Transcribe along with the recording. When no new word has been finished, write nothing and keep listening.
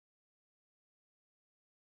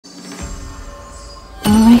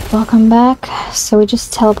Alright, welcome back. So we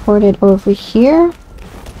just teleported over here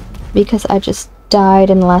because I just died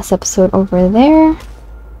in the last episode over there.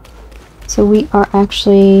 So we are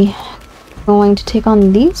actually going to take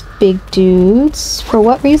on these big dudes. For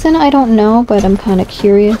what reason, I don't know, but I'm kind of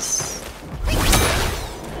curious.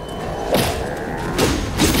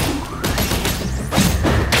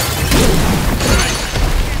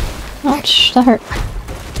 Ouch, that hurt.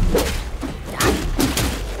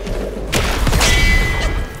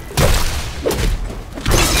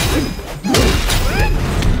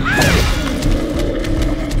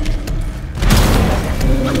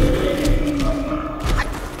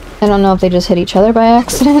 I don't know if they just hit each other by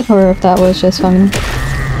accident or if that was just funny.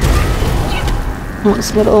 That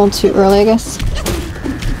was a little too early, I guess.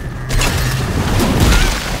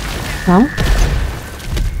 No?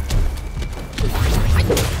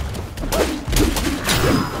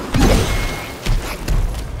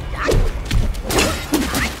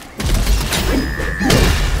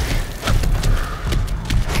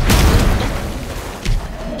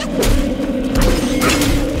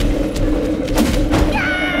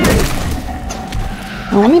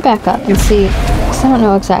 Well, let me back up and see, because I don't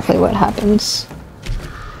know exactly what happens.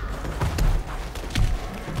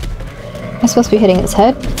 Am I supposed to be hitting its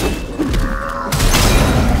head? I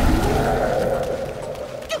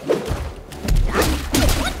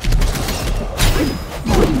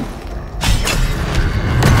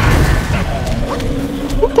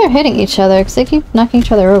think they're hitting each other, because they keep knocking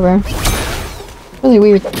each other over. Really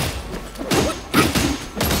weird.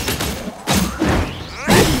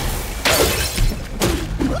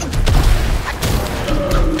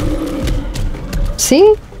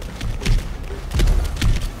 See?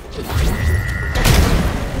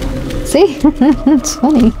 See? It's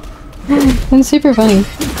funny. It's super funny.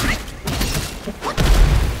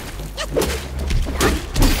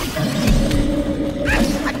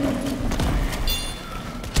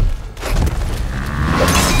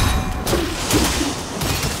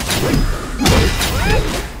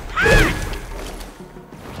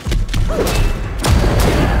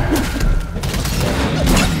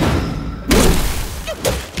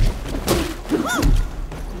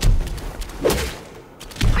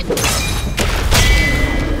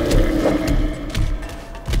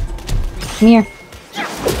 Come here.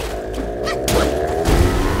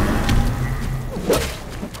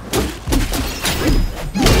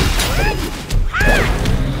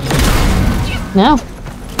 No.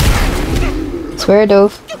 Swear I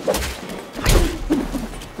dove.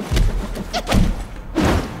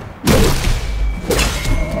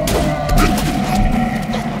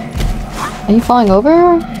 Are you falling over?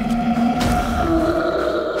 I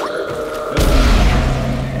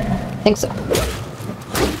think so.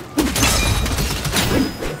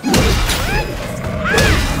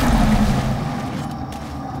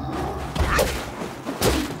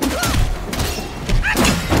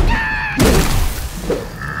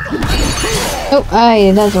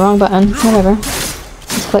 Oh, that's the wrong button. Whatever.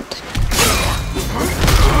 Just clicked.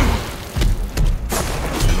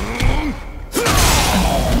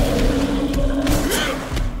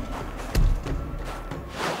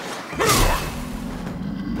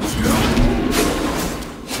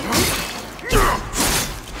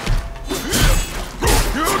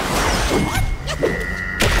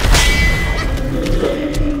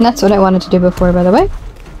 And that's what I wanted to do before, by the way.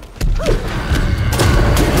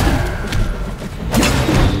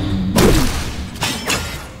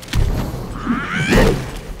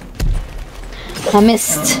 I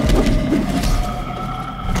missed.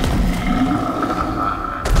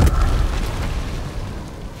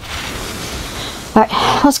 Alright,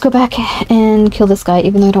 let's go back and kill this guy,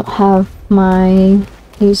 even though I don't have my...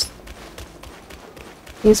 use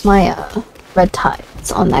my red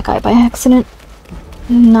tides on that guy by accident.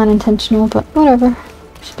 Not intentional, but whatever.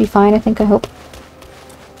 Should be fine, I think, I hope.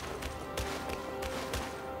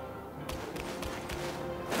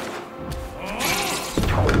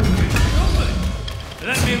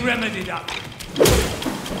 Remedy that.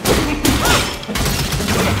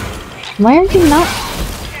 Why are you not?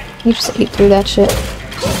 You just ate through that shit.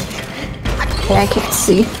 Okay, I can't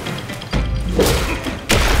see.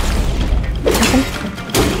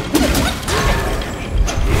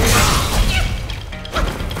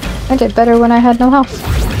 I did better when I had no health.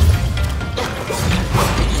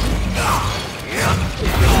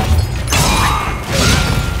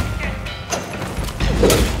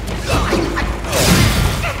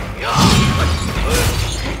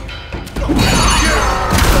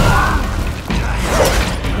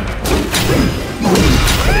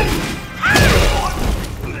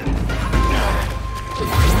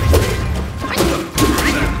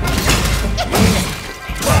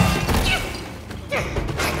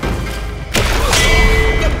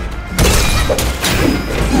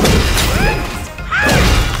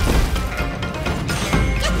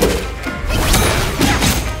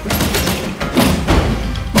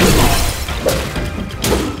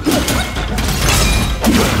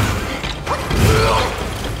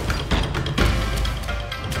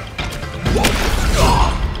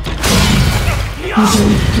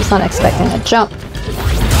 He's not expecting a jump.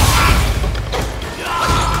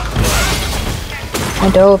 I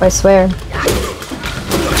dove, I swear.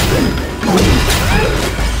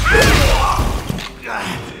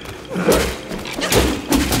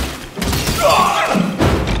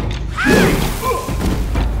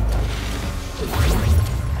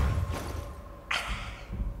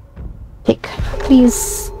 Pick,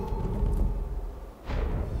 please.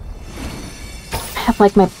 I have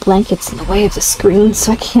like my blankets in the way of the screen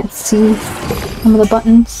so I can't see some of the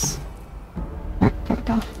buttons. Alright, there we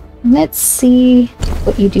go. Let's see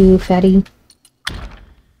what you do, fatty.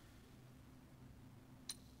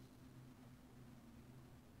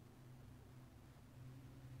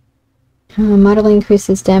 Modeling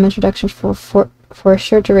increases damage reduction for a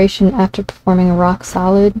short duration after performing a rock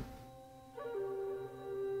solid.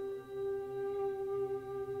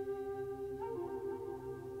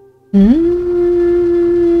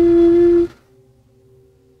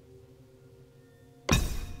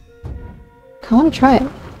 I want to try it. It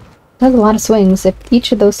does a lot of swings. If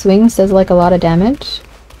each of those swings does like a lot of damage.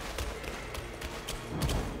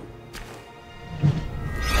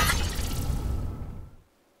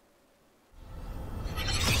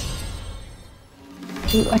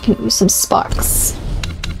 Ooh, I can use some sparks.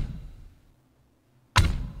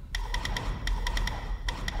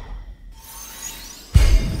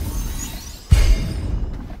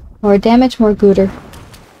 More damage, more gooder.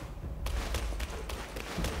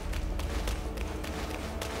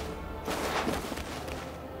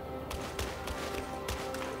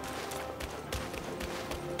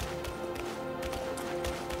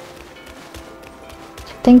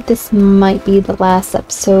 I think this might be the last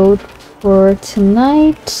episode for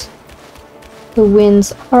tonight. The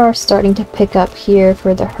winds are starting to pick up here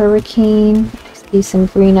for the hurricane. I see some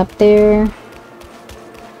green up there.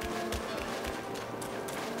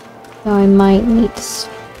 So I might need to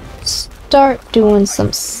start doing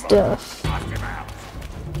some stuff.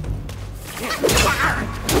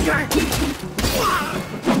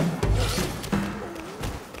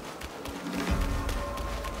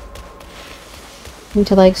 Need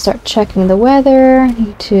to like start checking the weather,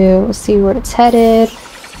 need to see where it's headed.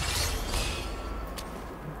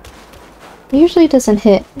 It usually doesn't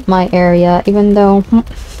hit my area, even though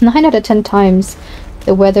 9 out of 10 times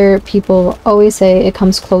the weather people always say it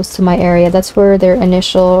comes close to my area. That's where their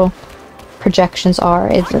initial projections are.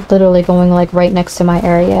 It's literally going like right next to my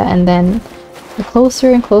area, and then the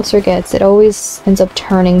closer and closer it gets, it always ends up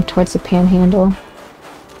turning towards the panhandle.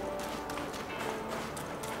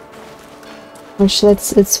 Which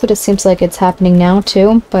it's what it seems like it's happening now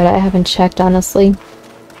too, but I haven't checked honestly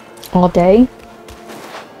all day.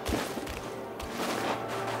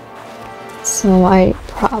 So I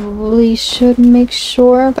probably should make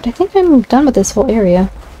sure, but I think I'm done with this whole area.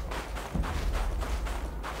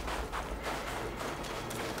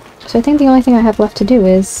 So I think the only thing I have left to do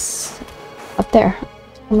is up there.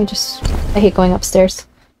 Let me just... I hate going upstairs.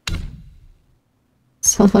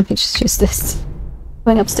 So let me just use this.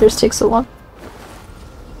 Going upstairs takes so long.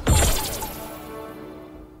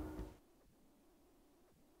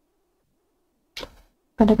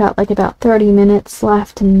 But I got like about 30 minutes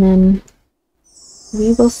left, and then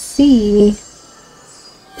we will see.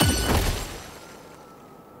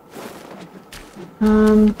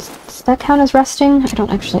 Does that count as resting? I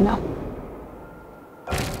don't actually know.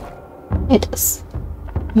 It does.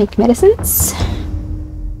 Make medicines.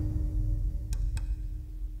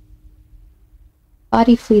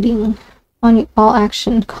 Body fleeting. On all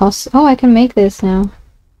action costs. Oh, I can make this now.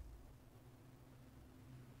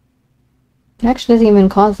 It actually doesn't even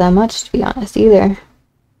cost that much, to be honest, either.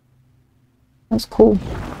 That's cool.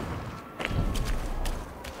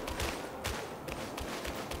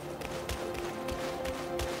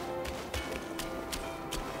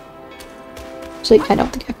 Actually, I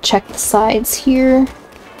don't think I've checked the sides here.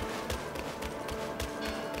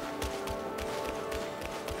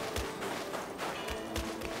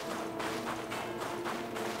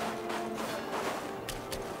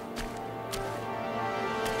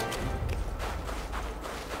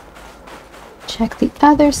 Check the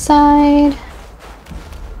other side.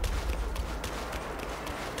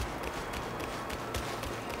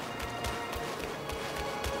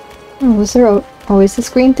 Oh, was there always this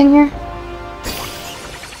green thing here?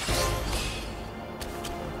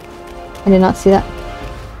 I did not see that.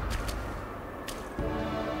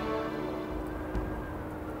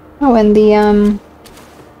 Oh, and the,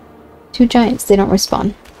 two giants, they don't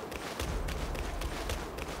respawn.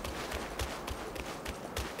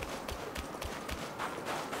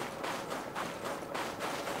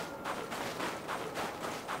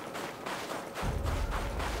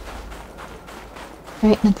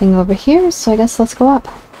 Right, nothing over here, so I guess let's go up.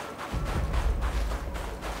 I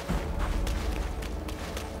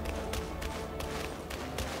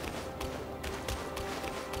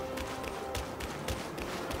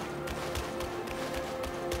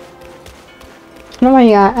don't know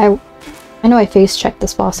why I know I face checked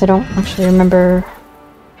this boss. I don't actually remember.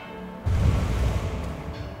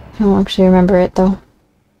 I don't actually remember it though.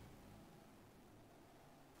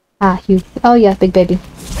 Ah, you. Oh yeah, big baby.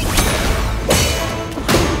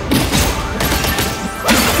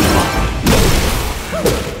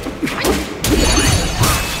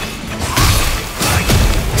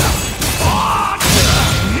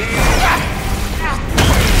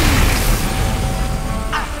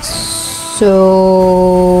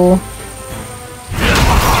 So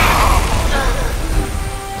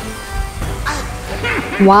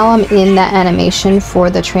while I'm in that animation for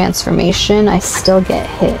the transformation, I still get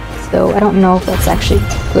hit. So I don't know if that's actually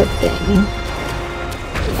a good thing.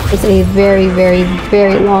 It's a very, very,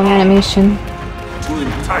 very long animation. To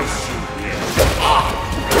entice you here.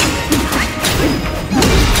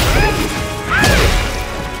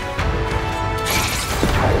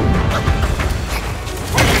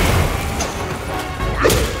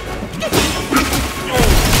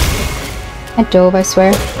 I dove, I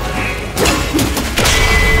swear.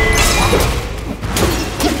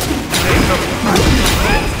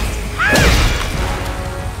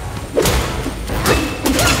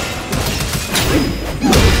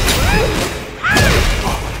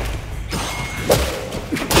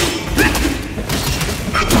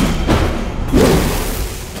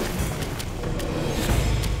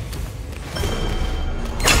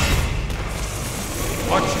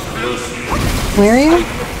 Where are you?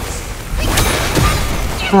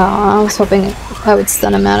 Oh, I was hoping I would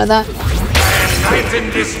stun him out of that. Enlighten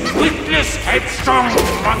this witless, headstrong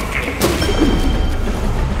monkey.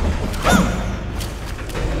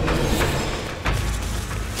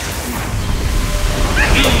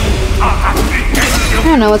 I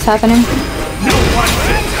don't know what's happening. No one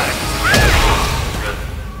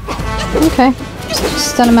will Okay,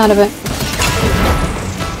 just stun him out of it.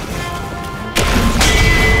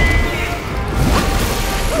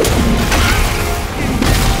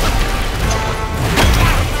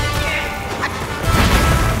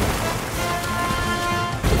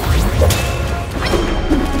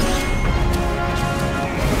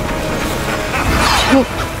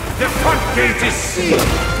 The front gate is sealed.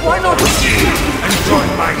 Why not see and join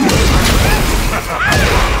my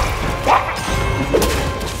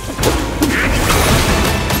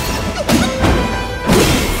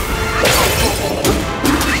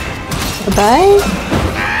Bye-bye.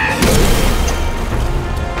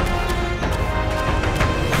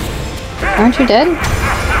 Aren't you dead?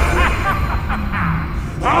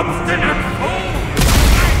 obstinate fool?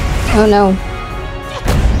 Oh no.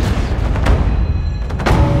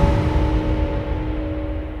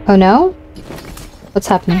 Oh no? What's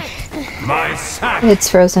happening? My sack. It's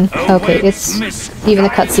frozen. Okay, it's... Even the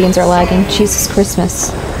cutscenes are lagging. Jesus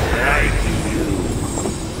Christmas. Like you.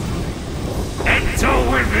 Enter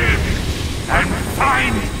within and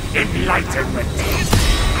find enlightenment.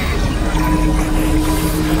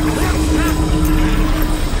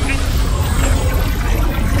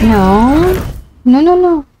 No. No, no,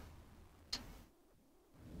 no.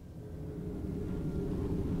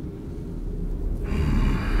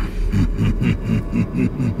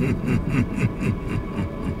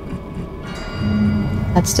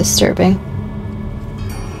 That's disturbing.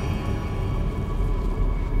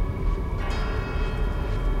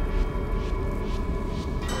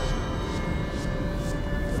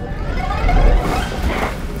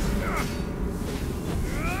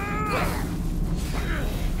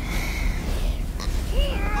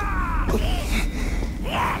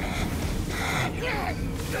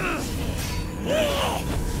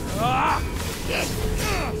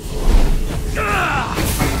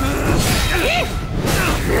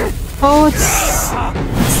 Oh, it's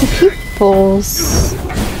the pupils.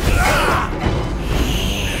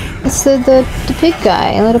 It's the pig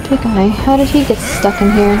guy, little pig guy. How did he get stuck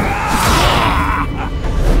in here?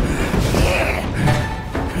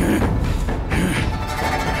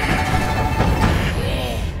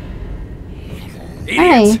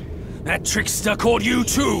 Hi. That trickster called you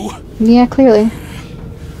too? Yeah, clearly.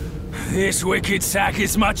 This wicked sack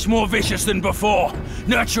is much more vicious than before,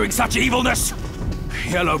 nurturing such evilness.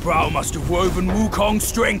 Yellowbrow must have woven Wukong's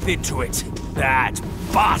strength into it. That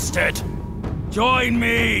bastard! Join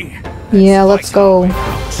me! Yeah, let's go.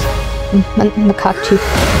 Macaque chief.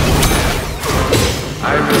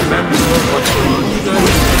 I remember what you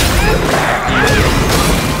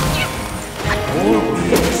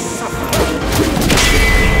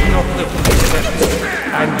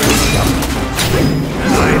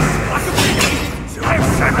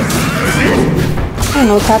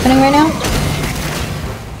know what's happening right now.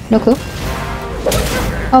 No clue.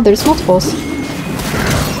 Oh, there's multiples.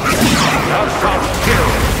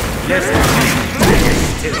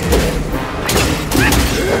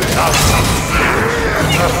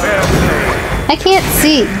 I can't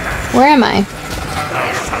see. Where am I?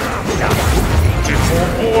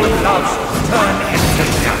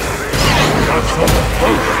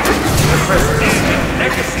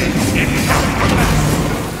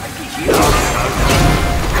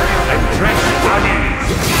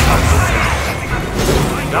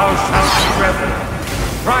 Thou shalt revel.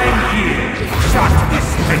 Prime year shot this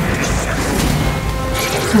spectre.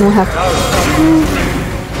 I don't have.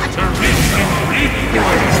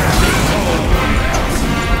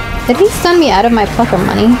 Did he stun me out of my plucker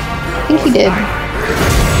money? I think he did.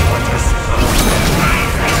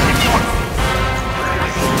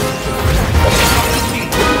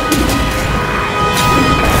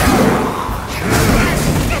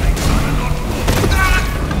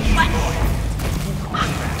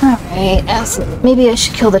 Alright, maybe I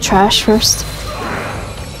should kill the trash first.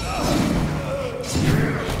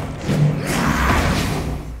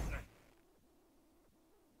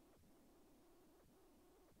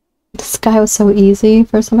 This guy was so easy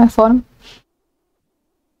first time I fought him.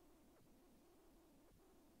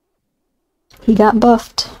 He got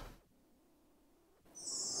buffed.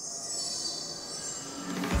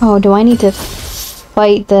 Oh, do I need to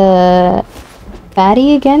fight the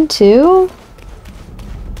fatty again too?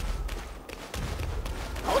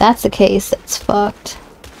 If that's the case, that's fucked.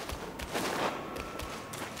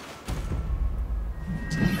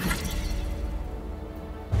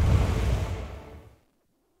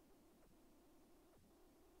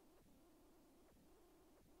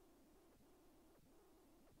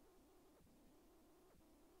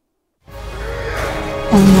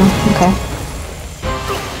 Oh no, okay.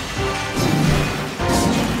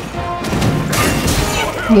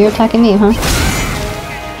 You're attacking me, huh?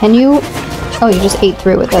 Can you? Oh, you just ate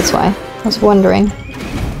through it, that's why. I was wondering.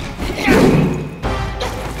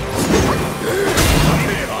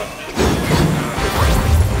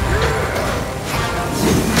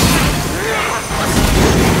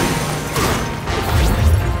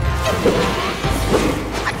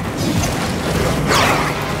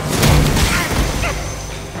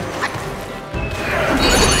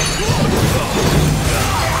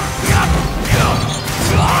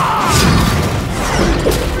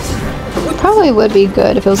 Probably would be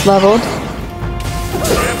good if it was leveled.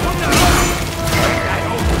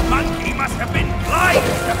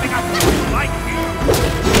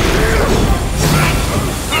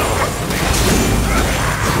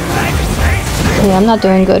 Yeah, I'm not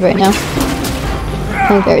doing good right now.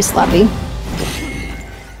 I'm very sloppy.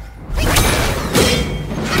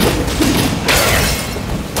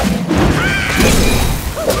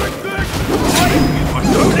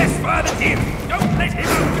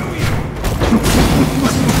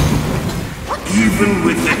 Even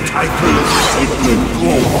with the title of sacred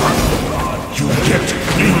war, you get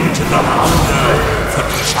into the hunger for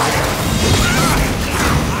child.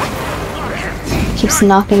 Keeps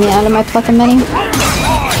knocking me out of my plucking many.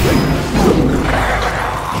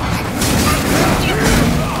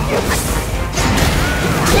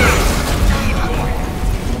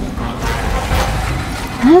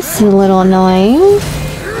 That's a little annoying.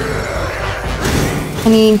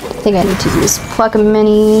 I think I need to use pluck a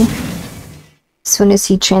mini as soon as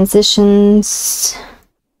he transitions,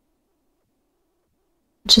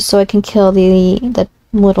 just so I can kill the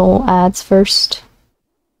little ads first.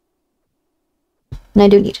 And I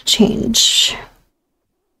do need to change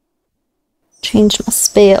my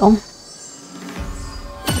spell.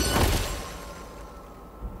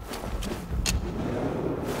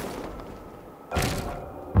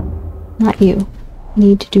 Not you. I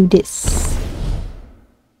need to do this.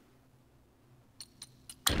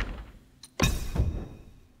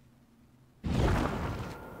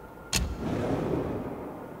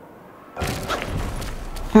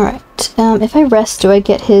 Alright, if I rest, do I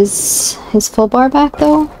get his full bar back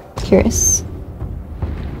though? Curious.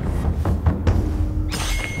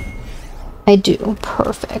 I do.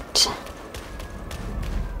 Perfect.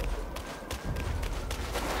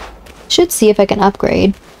 Should see if I can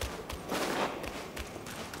upgrade.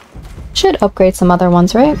 Should upgrade some other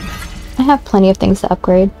ones, right? I have plenty of things to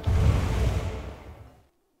upgrade.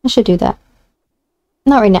 I should do that.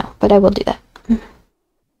 Not right now, but I will do that.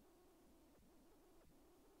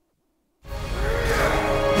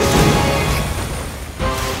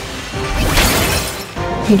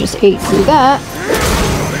 You just ate through that.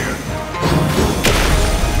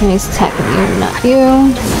 And he's attacking you, not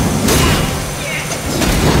you.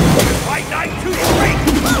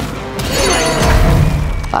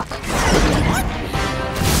 fuck.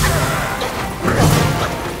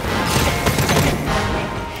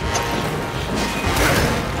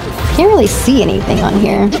 Can't really see anything on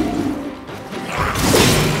here.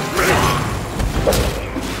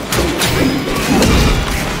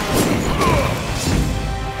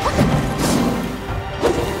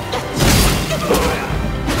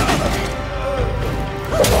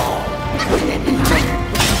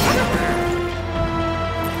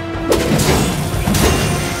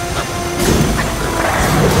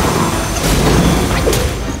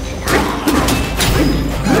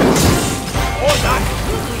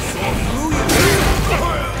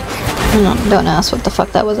 Don't ask what the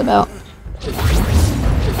fuck that was about.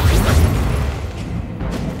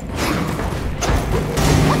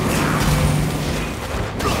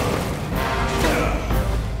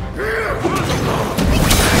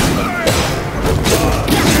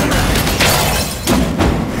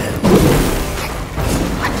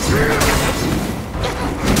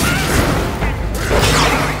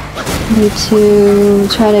 Need to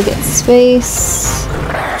try to get space.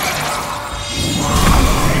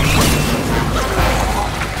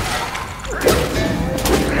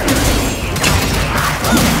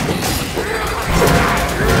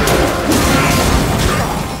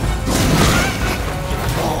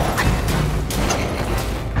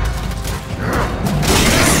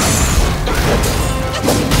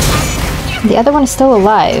 The other one is still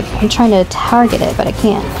alive. I'm trying to target it, but I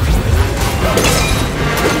can't.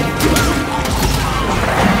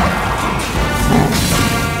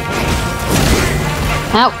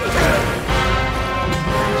 Ow!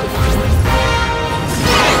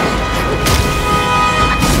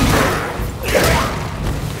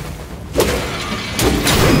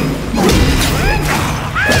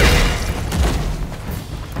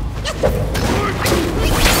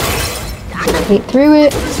 Get through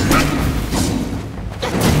it.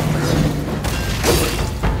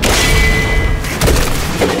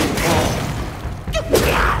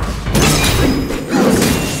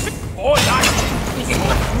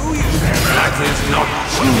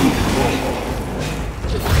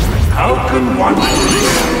 How can one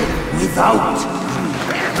live without?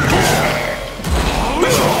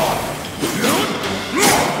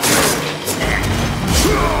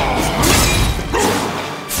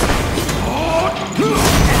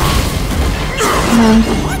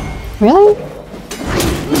 Really?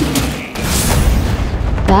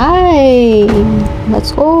 Die!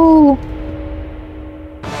 Let's go!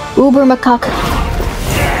 Uber macaque.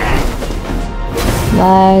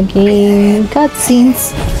 Lagging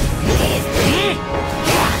cutscenes.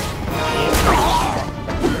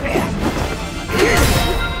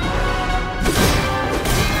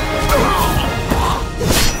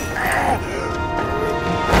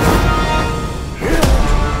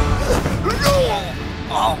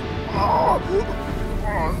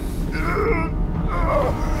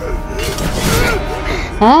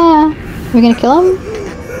 Ah, we're gonna kill him?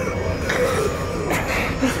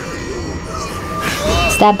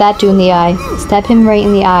 Stab that dude in the eye. Stab him right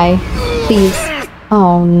in the eye. Please.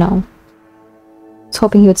 Oh no. I was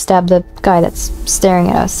hoping he would stab the guy that's staring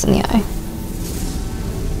at us in the eye.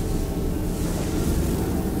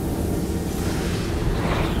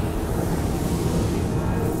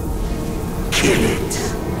 Kill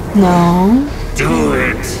it. No. Do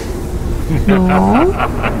it. No.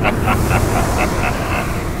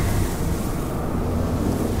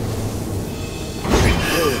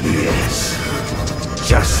 Yes.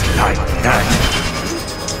 Just like that.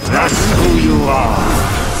 That's who you are.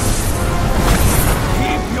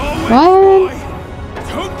 Keep your way, What? boy.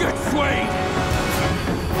 Don't get swayed.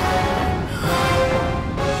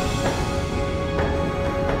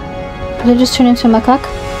 Did I just turn into a macaque?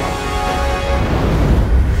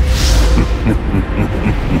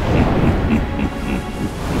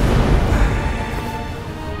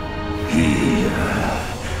 Here,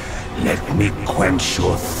 let me quench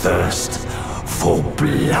your thirst for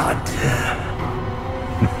blood.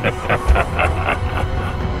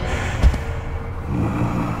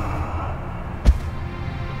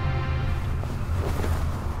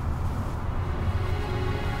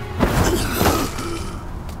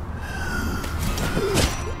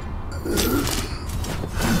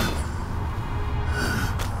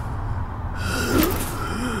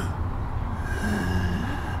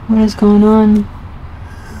 What is going on?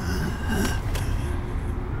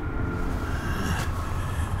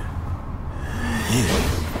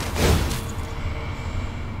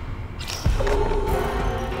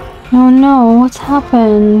 Oh no, what's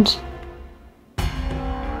happened?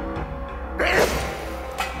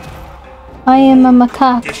 I am a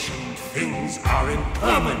macaque. Conditioned things are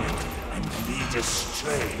impermanent and lead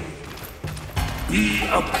astray. Be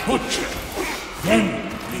a butcher, then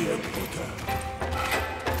be a butcher.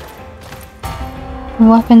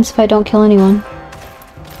 What happens if I don't kill anyone?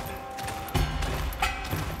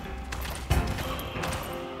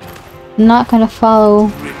 I'm not gonna follow.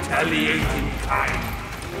 Retaliate in kind.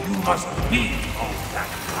 You must be of that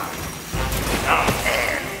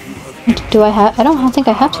kind. Do I have? I don't think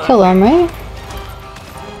I have to kill them, right?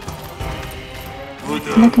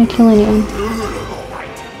 I'm not gonna kill anyone.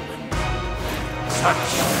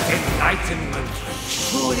 Such enlightenment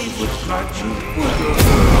surely would grant you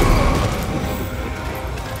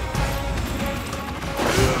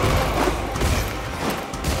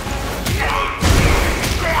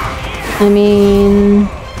I mean...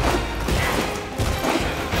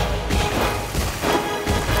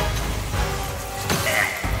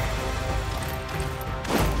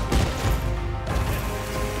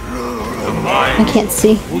 I can't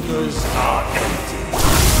see. Buddhas are empty.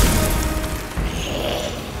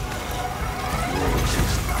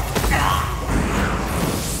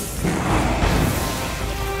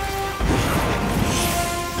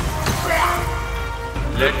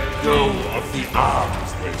 Let go of the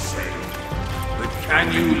arms, they say. But can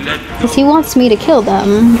you let go? Because he wants me to kill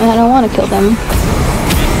them, and I don't want to kill them.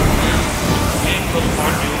 Keep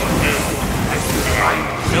upon your head as you find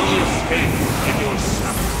no escape in your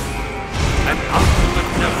suffering. An ultimate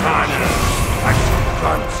nirvana at your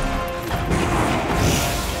front.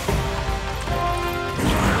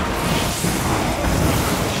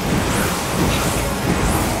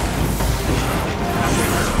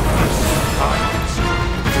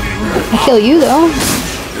 I kill you though.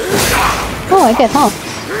 Oh, I get health.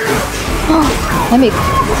 Oh, that'd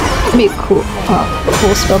be a cool,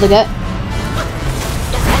 cool spell to get.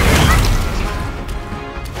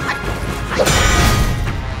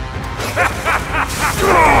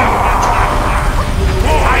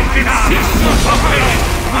 I can cease your suffering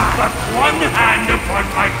with but one hand upon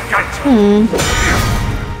my gut.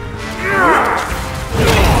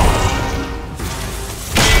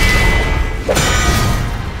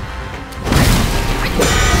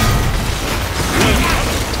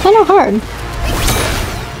 Kind of hard.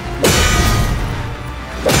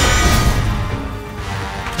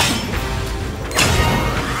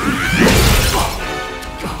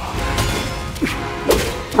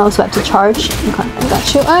 I also have to charge. Okay, I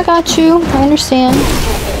got you. I got you. I understand.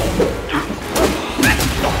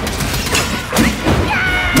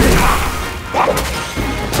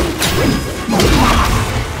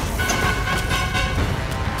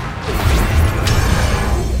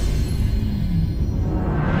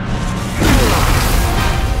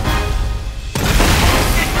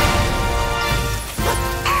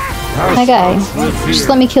 My guy, just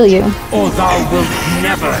let me kill you. Or thou wilt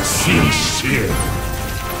never cease here.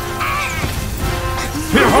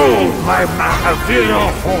 Behold my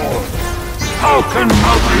Mahavira horde. How can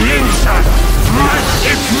Mount Linsa match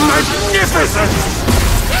its magnificence?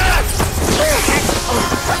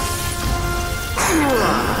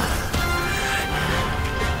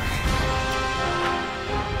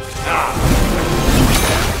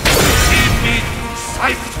 Receive me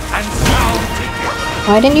sight and sound together.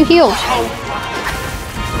 Why didn't you heal?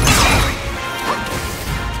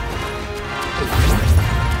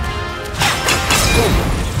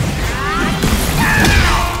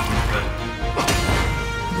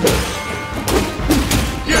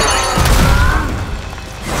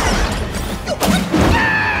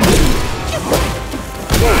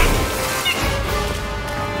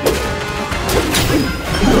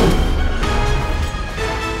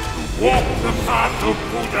 Walk the path of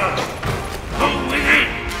Buddha. Go within,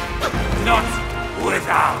 not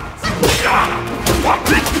without.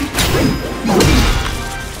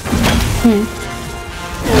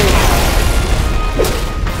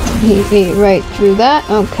 He ate right through that.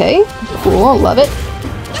 Okay, cool. Love it.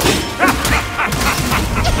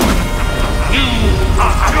 You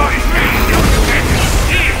are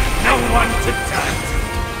here, no one to touch.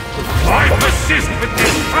 Why persist with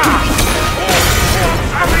this path?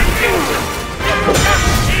 I refuse.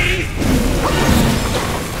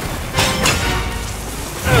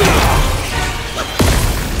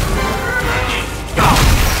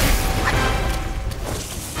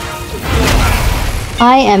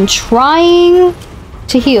 I am trying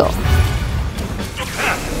to heal.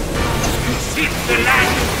 Seek the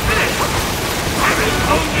land of bliss. There is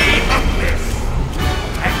only abyss.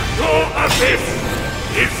 And your abyss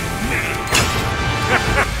is me.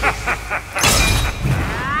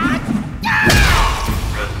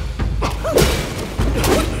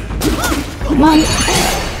 Come on.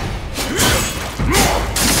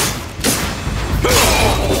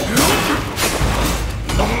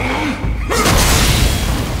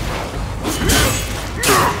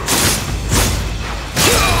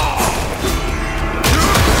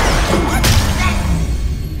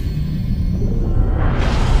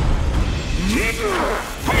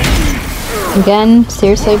 Again?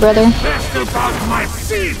 Seriously, brother? Best about my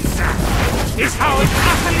seed sack is how it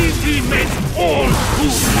utterly dements all who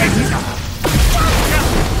enter.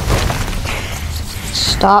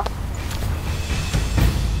 Stop.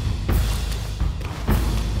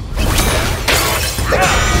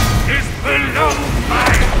 Is below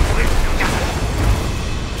my wisdom.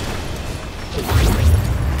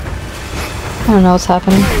 I don't know what's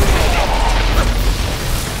happening.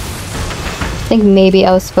 I think maybe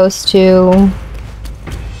I was supposed to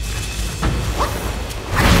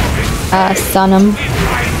stun him.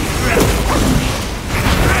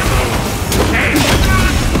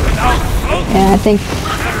 Yeah, I think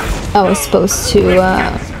I was supposed to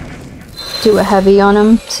do a heavy on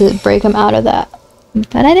him to break him out of that.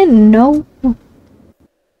 But I didn't know. I'm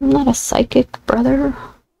not a psychic, brother.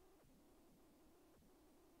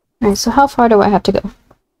 Alright, so how far do I have to go?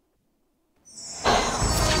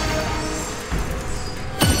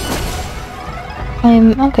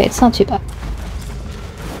 Okay, it's not too bad.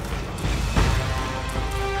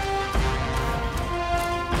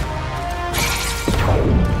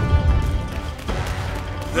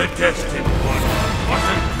 The destined one was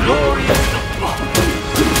a glorious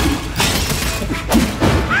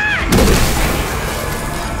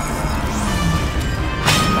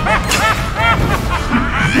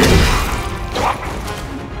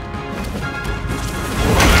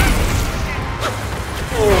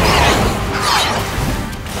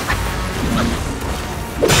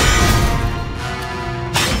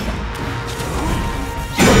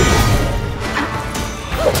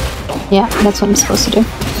Yeah, that's what I'm supposed to do.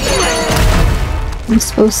 I'm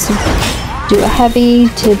supposed to do a heavy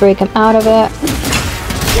to break him out of it.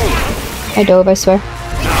 I dove, I swear.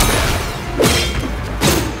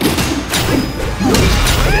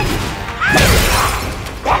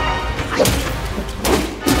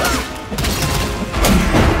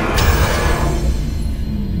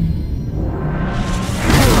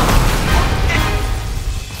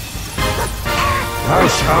 Thou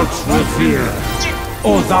shalt revere,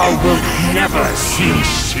 or thou wilt never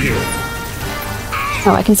cease here.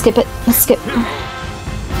 Oh, I can skip it. Let's skip.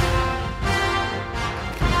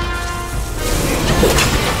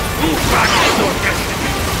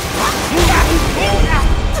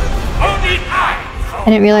 I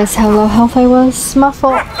didn't realize how low health I was. It's my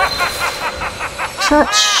fault.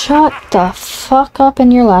 Shut the fuck up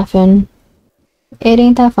and you're laughing. It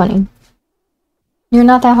ain't that funny. You're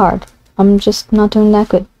not that hard. I'm just not doing that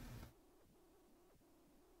good.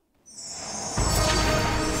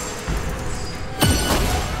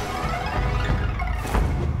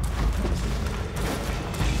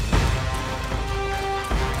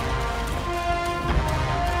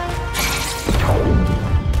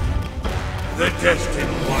 The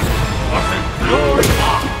destined one was a glorious.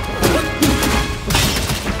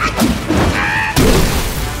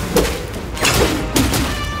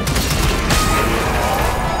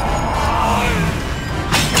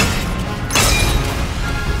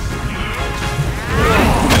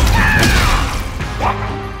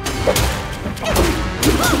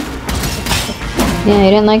 Yeah,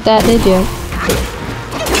 you didn't like that, did you?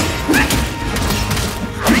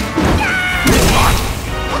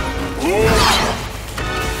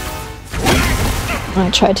 I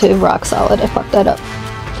tried to rock solid, I fucked that up.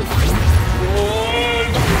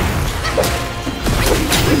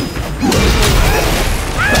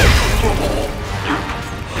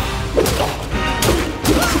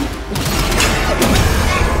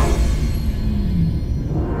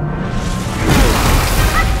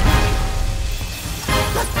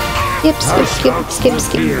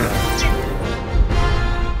 Skip.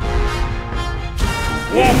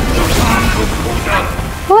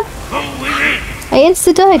 What? I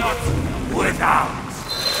insta-died.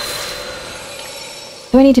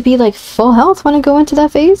 Do I need to be like full health when I go into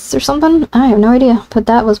that phase or something? I have no idea, but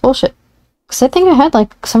that was bullshit. Because I think I had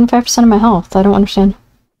like 75% of my health. I don't understand.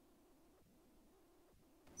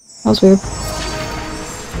 That was weird.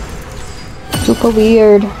 Super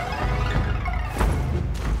weird.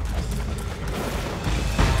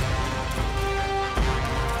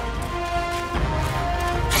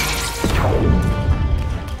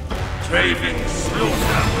 Craving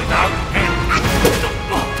slaughter without end.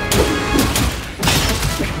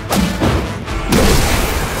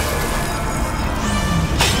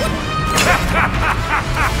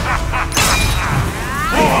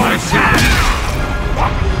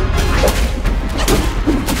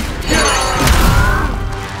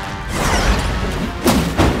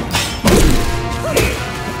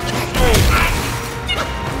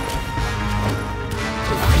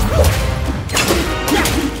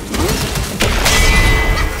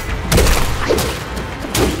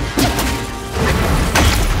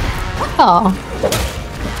 Oh.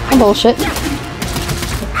 Bullshit.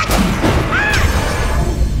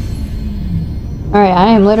 Alright, I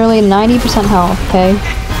am literally 90% health, okay?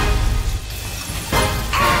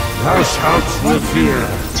 Thou shalt revere,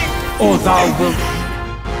 or thou wilt.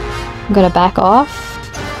 I'm gonna back off.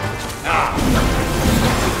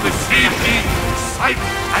 The sea, sight,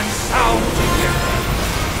 and sound together.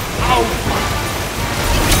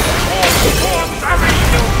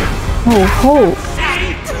 Oh,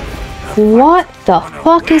 what the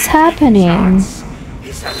fuck is happening?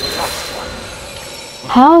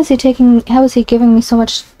 How is he giving me so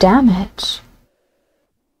much damage?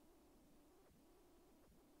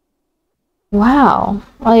 Wow.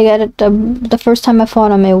 Like, the first time I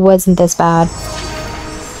fought him, it wasn't this bad.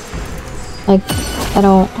 Like, I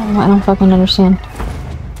don't fucking understand.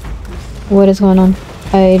 What is going on?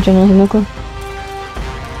 I generally have no clue.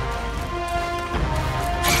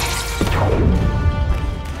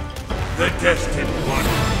 The destined one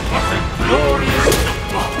of the glorious.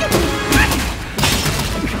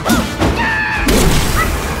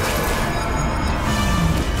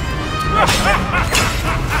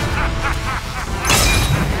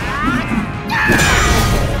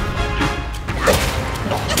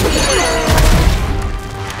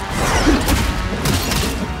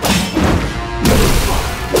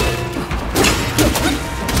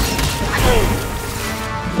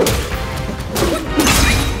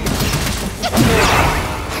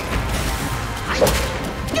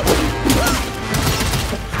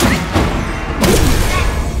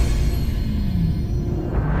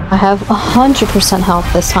 I have 100%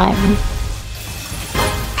 health this time.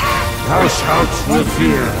 Thou shalt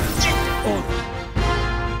revere.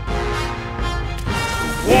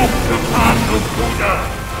 Walk the path of Buddha.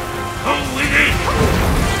 Only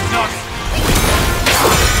not.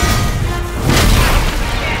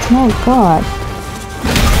 Oh god.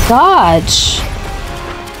 Dodge!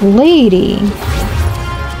 Lady.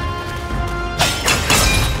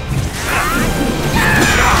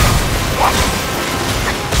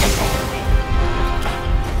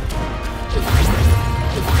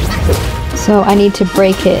 So I need to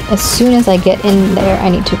break it. As soon as I get in there, I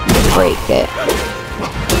need to break it.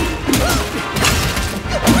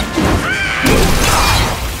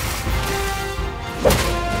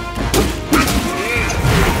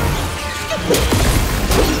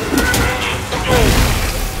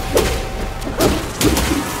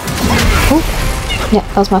 Oh, yeah,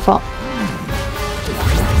 that was my fault.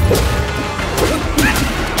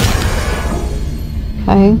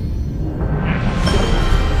 Okay.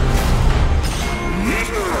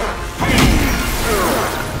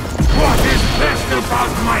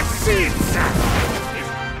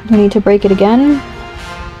 Do I need to break it again?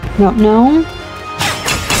 Don't know.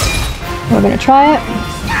 We're gonna try it.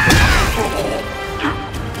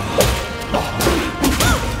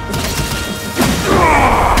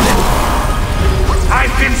 I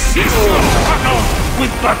can see your tunnel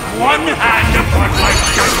with but one hand upon my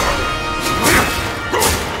shoulder.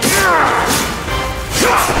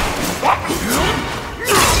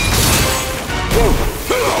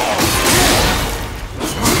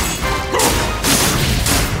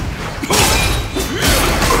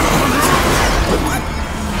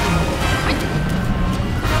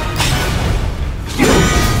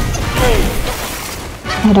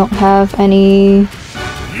 I don't have any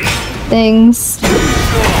things,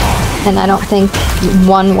 and I don't think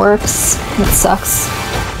one works. It sucks.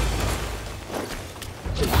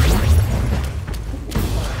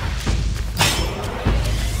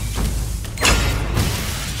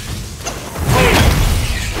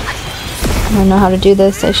 I don't know how to do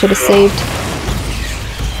this. I should have saved.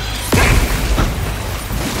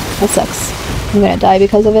 That sucks. I'm gonna die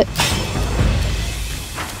because of it.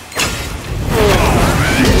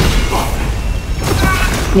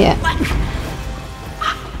 Yeah.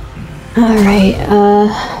 Alright,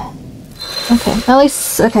 okay. At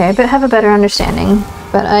least, okay, I have a better understanding.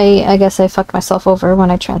 But I guess I fucked myself over when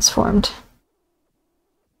I transformed.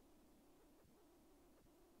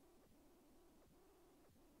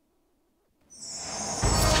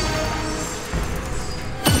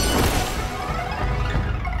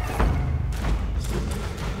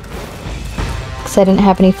 Because I didn't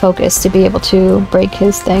have any focus to be able to break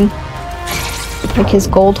his thing. Like his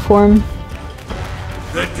gold form.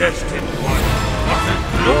 The destined one of the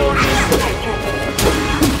glorious.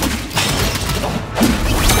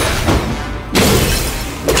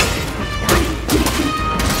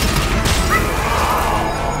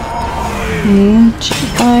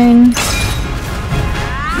 Fine.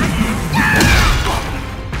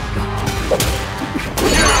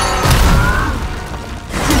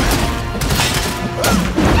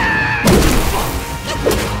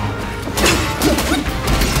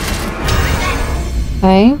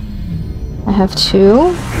 Okay. I have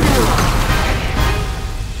 2.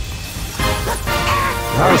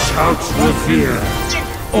 Thou shalt revere,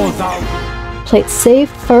 or thou... Play it safe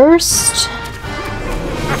first.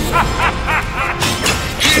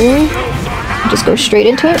 Okay. Just go straight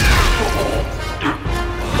into it.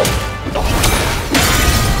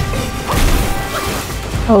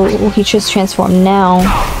 Oh, he just transformed now.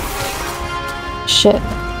 Shit.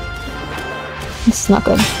 This is not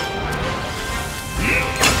good.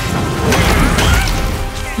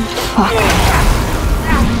 Fuck.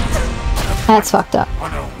 That's fucked up.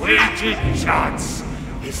 On a wagered chance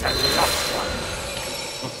is a lost one.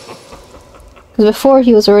 Because before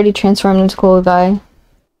he was already transformed into Levi.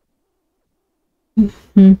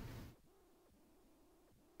 And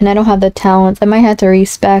I don't have the talents. I might have to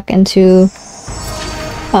respec into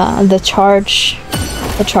the charge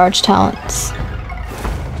talents.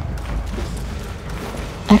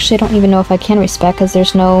 Actually, I don't even know if I can respec because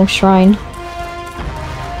there's no shrine.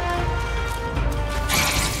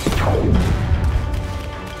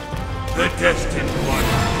 The destined one,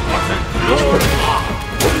 what a glory!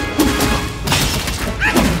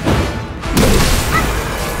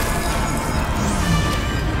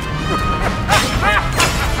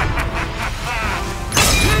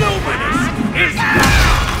 Luminous is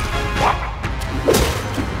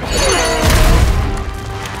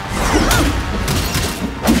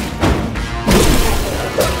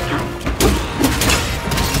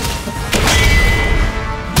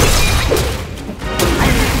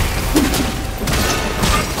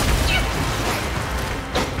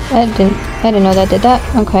I didn't know that did that.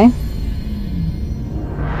 Okay.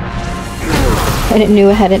 I didn't know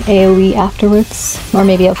it had an AoE afterwards. Or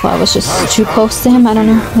maybe I was just too close to him, I don't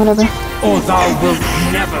know, whatever. or thou wilt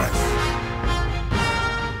never.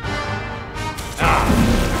 To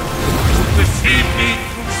perceive me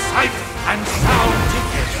through sight and sound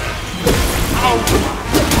together.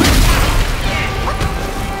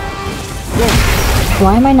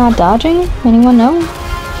 Why am I not dodging? Anyone know?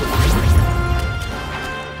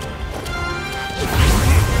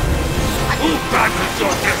 Who granted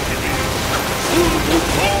your destiny? Who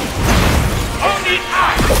Wukong? Only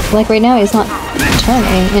I! Like right now he's not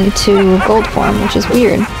turning into gold form, which is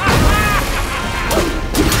weird.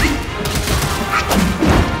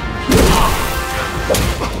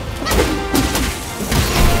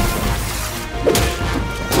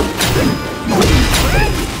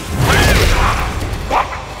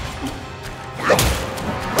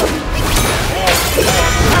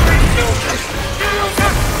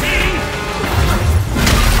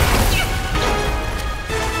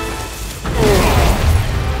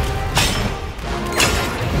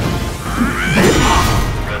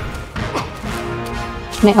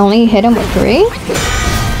 Can I only hit him with 3?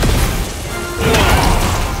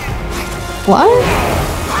 What?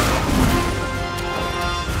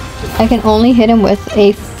 I can only hit him with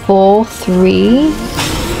a full 3?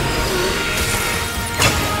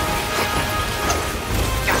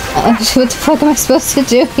 What the fuck am I supposed to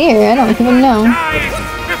do here? I don't even know.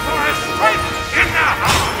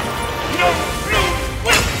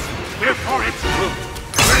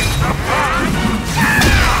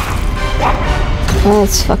 Oh,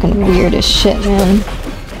 that's fucking weird as shit, man.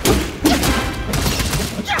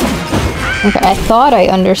 Okay, I thought I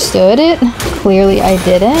understood it. Clearly I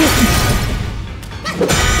didn't.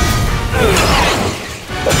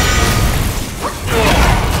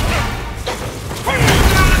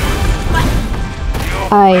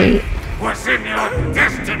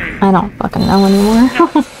 I don't fucking know anymore.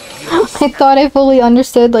 I thought I fully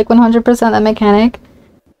understood like 100% that mechanic.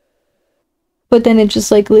 But then it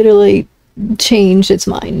just like literally changed its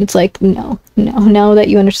mind. It's like, no, now that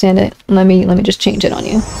you understand it, let me just change it on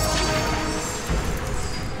you.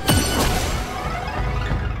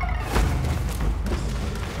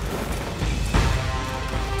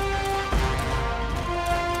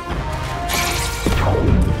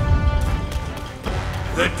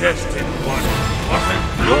 The destined one, what a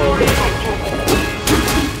glorious...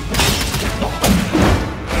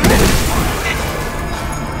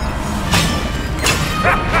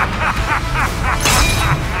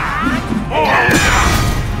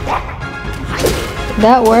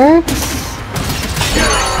 That works.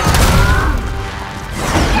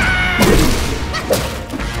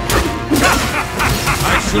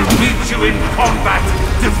 I shall meet you in combat,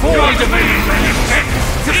 devoid of any intent,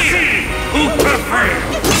 to see who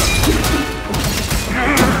prevails.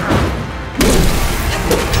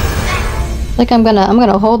 Like I'm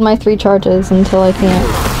gonna hold my 3 charges until I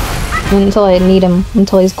can't, until I need him,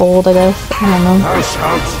 until he's gold, I guess. I don't know. Thou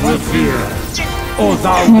shalt revere, or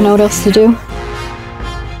thou I don't know what else to do.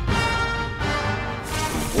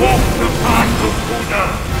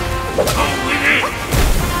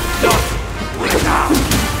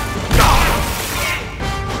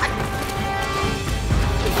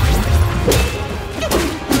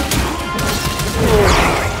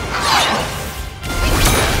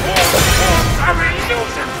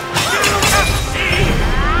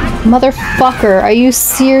 Motherfucker, are you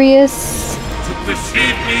serious? To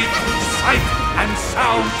perceive me through sight and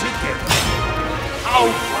sound together. How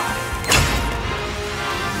far?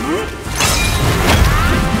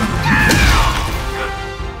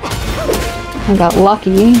 I got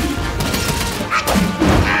lucky.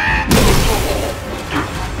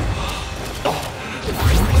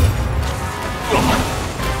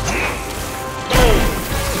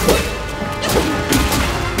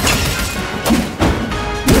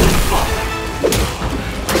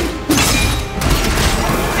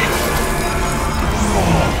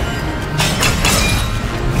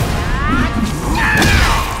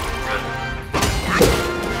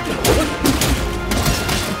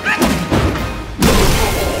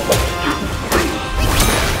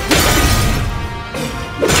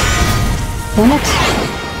 Damn it.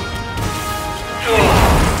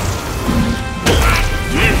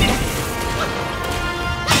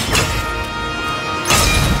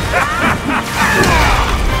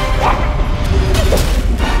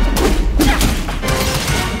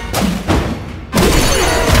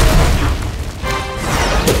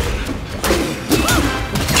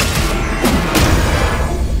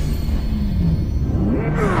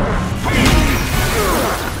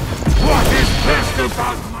 What is this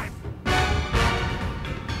about my...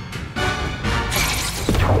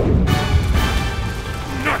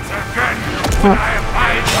 Not again! When I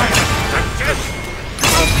abide by the scriptures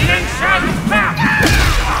of the ancient map!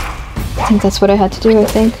 I think that's what I had to do, I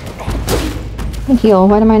think. And heal.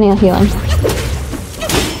 Why am I not healing? In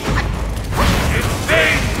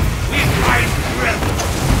vain we fight thrill.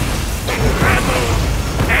 We tremble,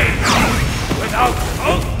 pain. Without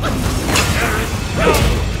hope, there is no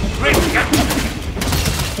redemption.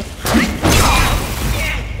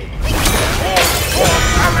 All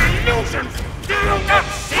our illusions, do you not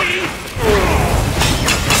see?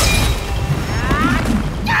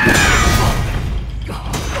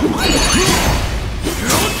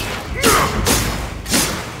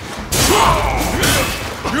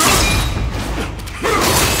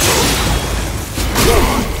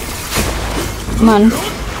 Come on.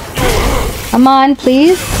 Come on,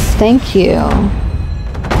 please. Thank you.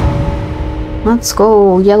 Let's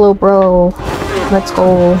go, Yellowbrow. Let's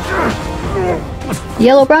go.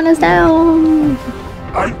 Yellowbrow is down.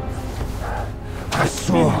 I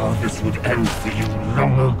saw how this would end for you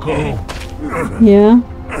long ago. Yeah.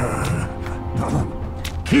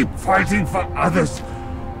 Keep fighting for others,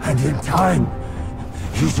 and in time,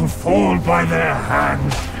 you shall fall by their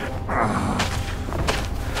hands.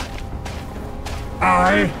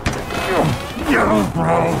 I,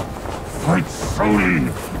 Yellowbrow, fight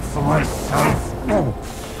solely for myself.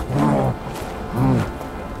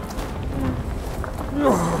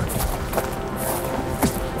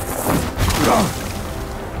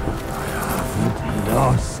 I haven't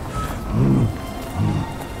lost.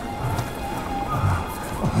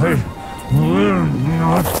 I will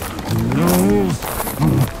not lose.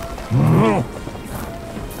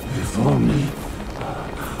 If only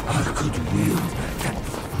I could wield that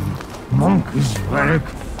monkey's relic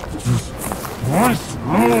just once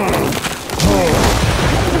more.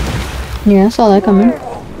 Yeah, I saw that coming.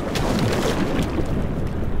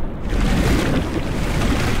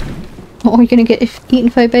 Oh, you're gonna get eaten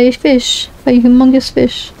by a fish. By a humongous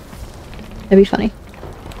fish. That'd be funny.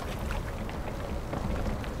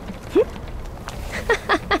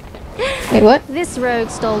 Wait, what? This rogue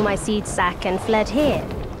stole my seed sack and fled here.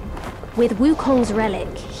 With Wukong's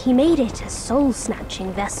relic, he made it a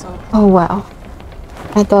soul-snatching vessel. Oh, wow.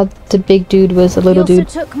 I thought the big dude was a little He also dude.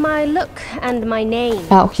 took my look and my name.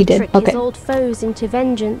 Oh, he did. Trick Okay. his old foes into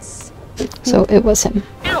vengeance. So it was him.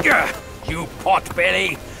 Gah, you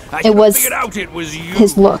potbelly! I It should have was figured out it was you.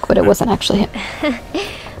 his look, but it wasn't actually him.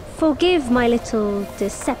 Forgive my little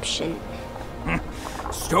deception.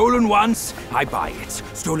 Stolen once, I buy it.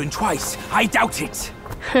 Stolen twice, I doubt it.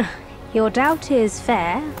 Your doubt is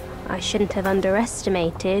fair. I shouldn't have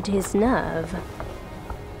underestimated his nerve.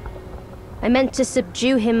 I meant to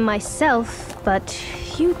subdue him myself, but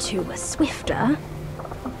you two were swifter.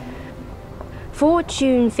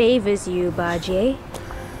 Fortune favors you, Bajie.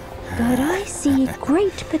 But I see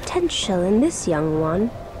great potential in this young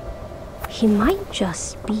one. He might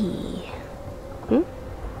just be...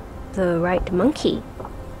 the right monkey.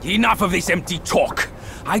 Enough of this empty talk.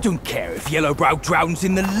 I don't care if Yellowbrow drowns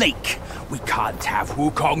in the lake. We can't have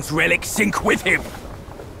Wukong's relic sink with him.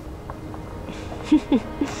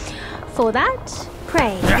 For that,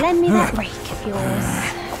 pray, lend me that rake of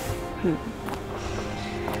yours.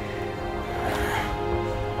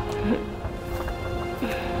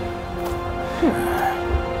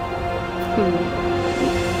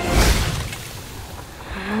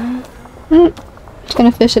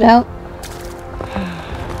 to fish it out.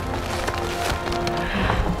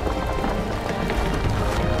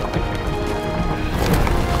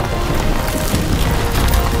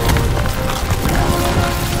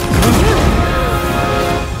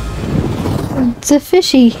 It's a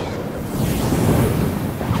fishy.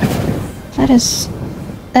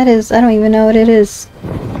 That is, I don't even know what it is.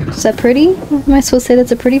 Is that pretty? Am I supposed to say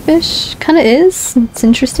that's a pretty fish? Kinda is. It's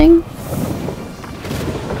interesting.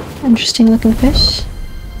 Interesting looking fish.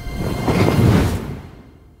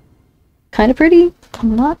 Kinda pretty.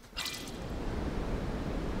 I'm not.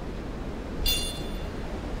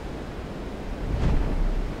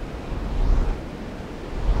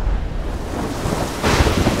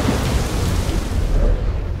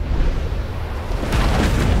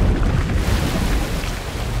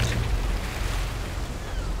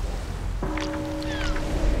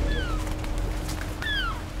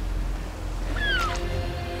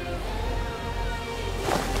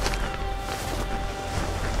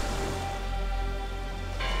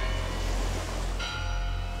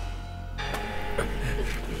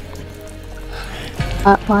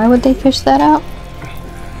 Why would they fish that out?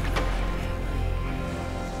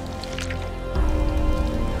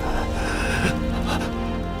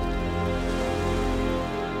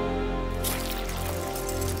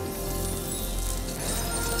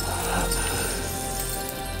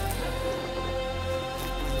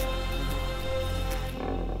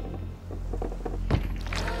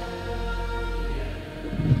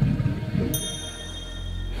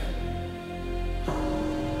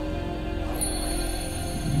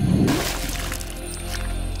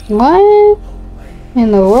 What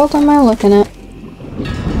in the world am I looking at?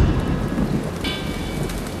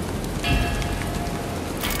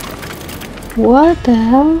 What the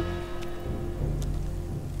hell?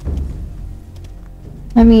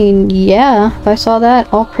 I mean, yeah, if I saw that,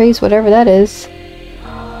 I'll praise whatever that is.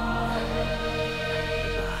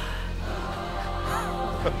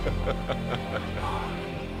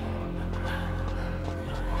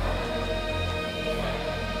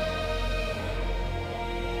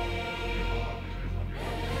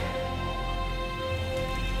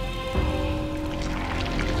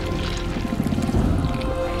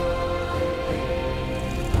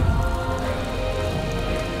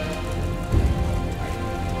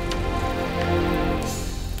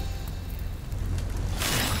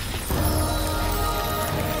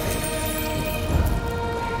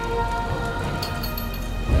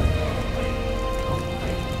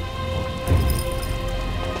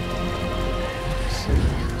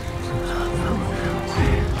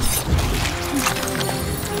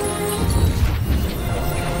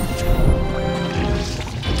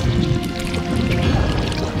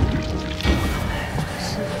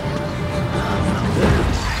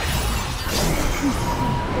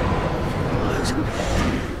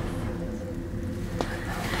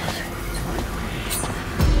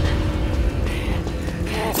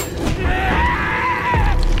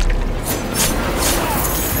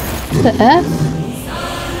 The F?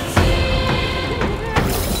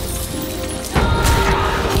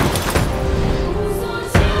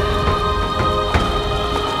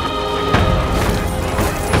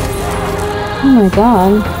 Oh my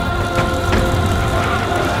god.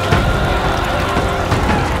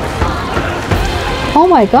 Oh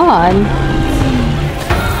my god.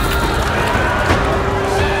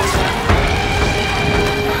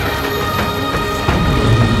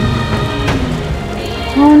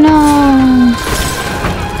 Oh no.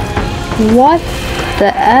 What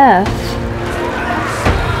the F?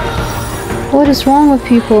 What is wrong with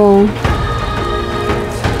people?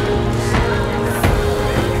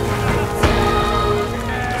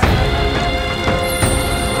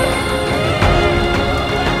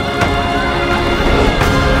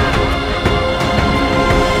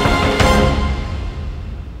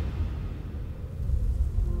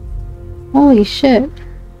 Holy shit.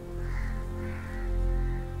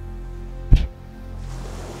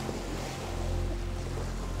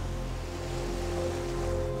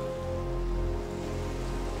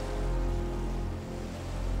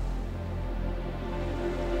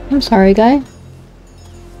 I'm sorry, guy.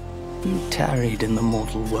 You tarried in the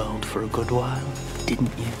mortal world for a good while,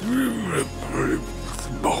 didn't you?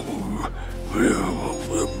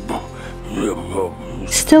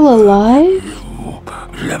 Still alive?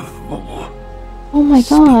 Oh my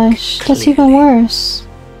gosh, that's even worse.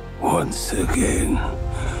 Once again,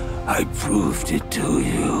 I proved it to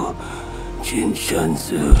you,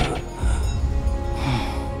 Jinshansu.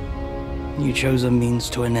 You chose a means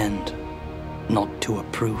to an end, not to a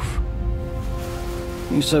proof.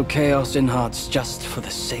 You sow chaos in hearts just for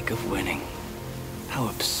the sake of winning. How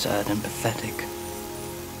absurd and pathetic.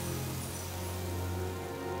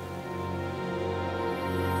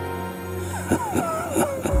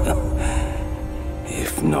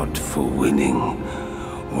 If not for winning,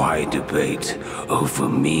 why debate over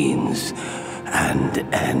means and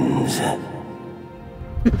ends?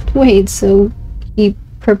 Wait, so he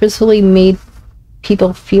purposefully made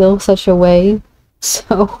people feel such a way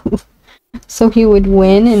so he would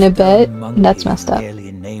win in a bet? That's messed up.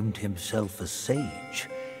 Merely named himself a sage,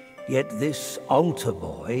 yet this altar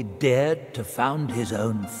boy dared to found his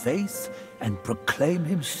own faith and proclaim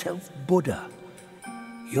himself Buddha.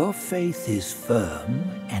 Your faith is firm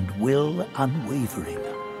and will unwavering.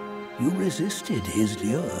 You resisted his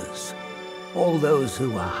lures. All those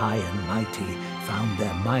who were high and mighty found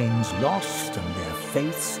their minds lost and their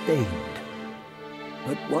faith stained.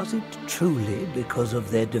 But was it truly because of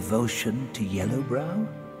their devotion to Yellowbrow?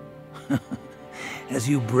 As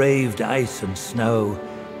you braved ice and snow,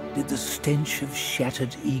 did the stench of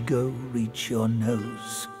shattered ego reach your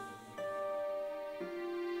nose?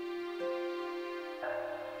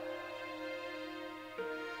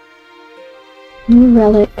 New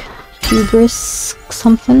relic. Hubris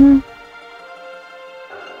something?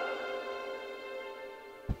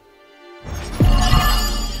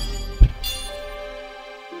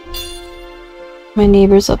 My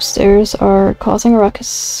neighbors upstairs are causing a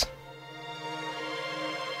ruckus.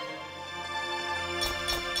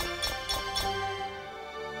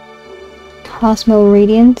 Cosmo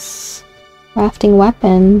Radiance. Crafting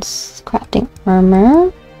weapons. Crafting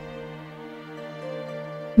armor.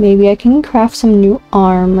 Maybe I can craft some new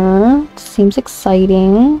armor. Seems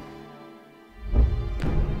exciting.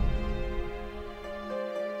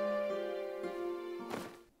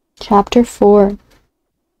 Chapter 4.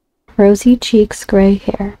 Rosy cheeks, gray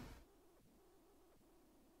hair.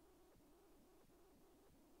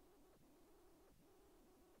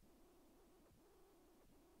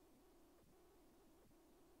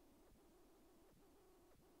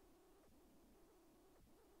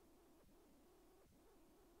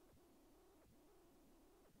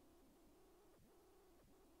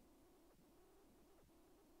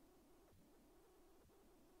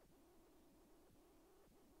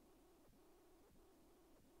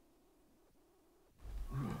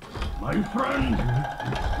 My friend,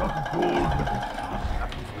 not gold.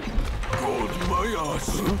 God, my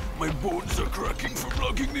ass. My bones are cracking from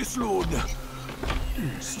lugging this load.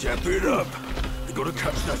 Step it up. I gotta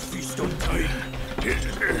catch that feast on time.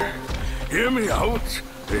 Hear me out.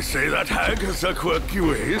 They say that hag has her quirky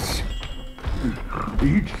ways.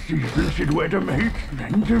 Each season she'd wed a mate,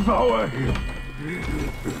 then devour him.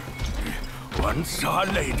 Once our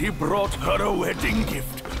lady brought her a wedding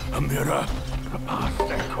gift. A mirror. The past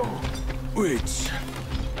echo. Which?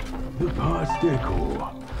 The past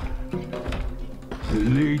echo. The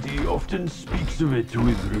lady often speaks of it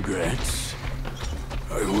with regrets.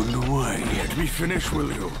 I wonder why. Let me finish, will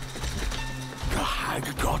you? The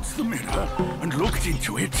hag got the mirror and looked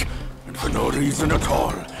into it, and for no reason at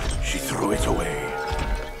all, she threw it away.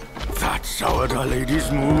 That soured our lady's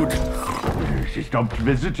mood. She stopped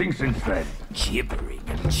visiting since then. Gibbering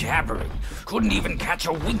and jabbering. Couldn't even catch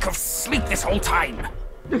a wink of sleep this whole time.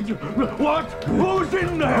 What? Who's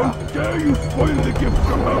in there? How dare you spoil the gift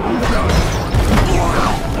from her who's done?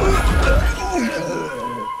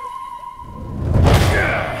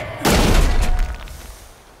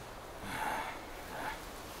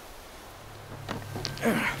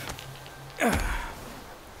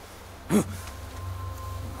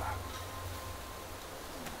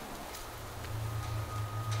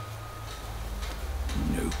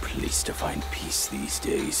 No place to find peace these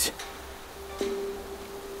days.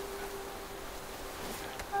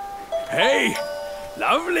 Hey!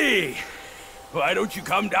 Lovely! Why don't you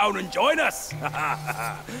come down and join us?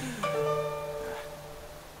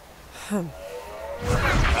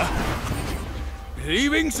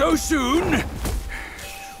 Leaving so soon?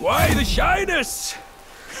 Why the shyness?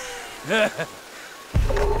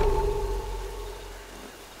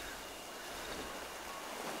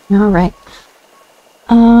 Alright.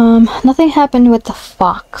 Nothing happened with the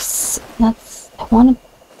fox. I wanted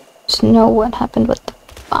to know what happened with the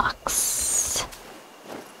fox.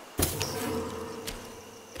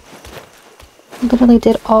 Literally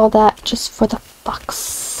did all that just for the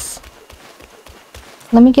fox.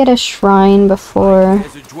 Let me get a shrine before...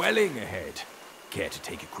 There's a dwelling ahead. Care to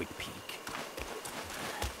take a quick peek?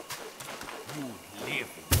 You live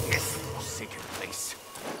in this forsaken place.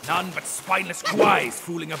 None but spineless quais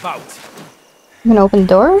fooling about. I'm gonna open the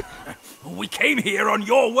door? We came here on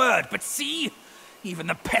your word, but see? Even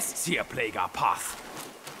the pests here plague our path.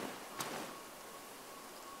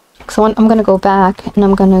 So I'm gonna go back and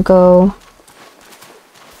I'm gonna go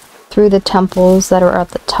through the temples that are at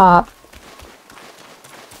the top.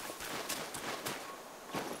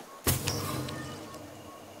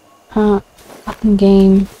 Fucking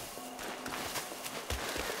game.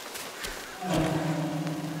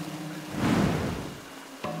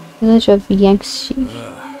 Village of Yangtze.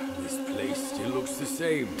 This place still looks the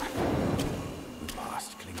same. The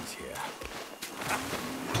past clings here.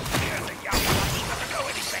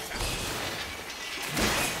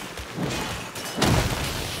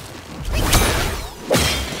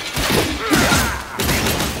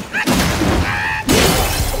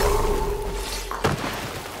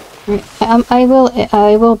 I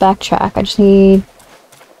will backtrack. I just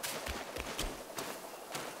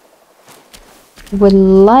would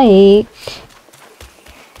like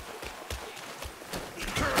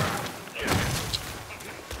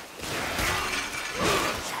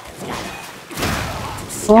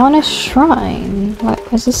I want a shrine. What,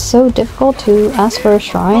 is this so difficult to ask for a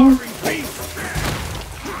shrine?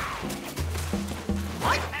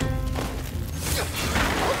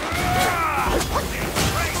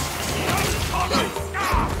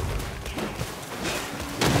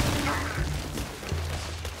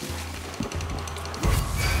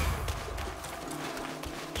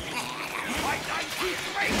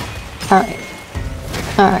 Alright.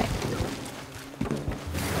 Alright.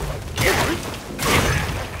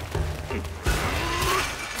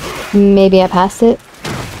 Maybe I passed it.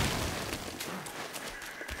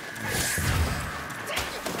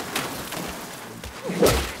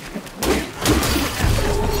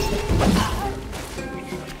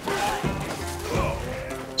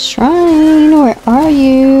 Shrine, where are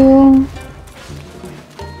you?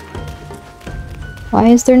 Why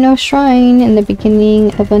is there no shrine in the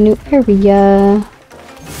beginning of a new area?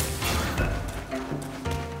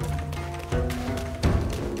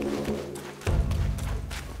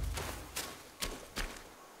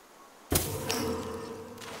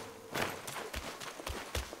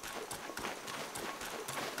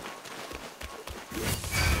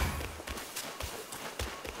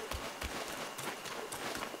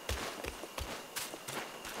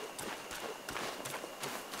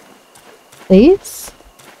 Please?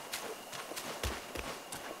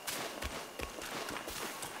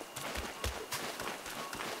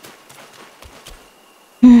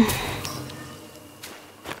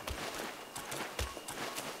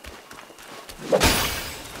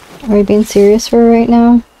 Are we being serious for right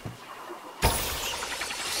now?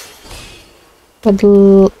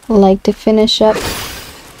 Would like to finish up.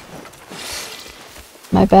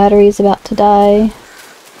 My battery's about to die.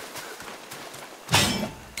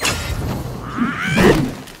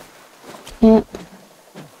 Yep.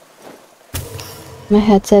 My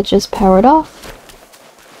headset just powered off.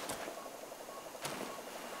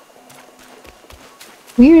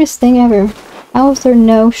 Weirdest thing ever. How is there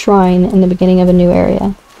no shrine in the beginning of a new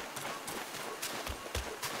area?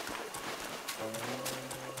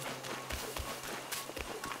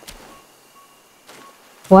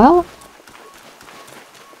 Well,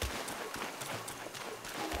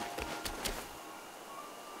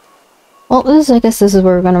 I guess this is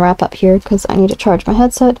where we're going to wrap up here, because I need to charge my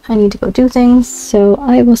headset, I need to go do things, so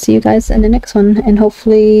I will see you guys in the next one, and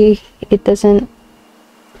hopefully it doesn't,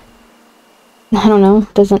 I don't know,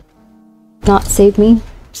 doesn't not save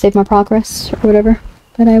my progress, or whatever,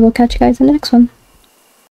 but I will catch you guys in the next one.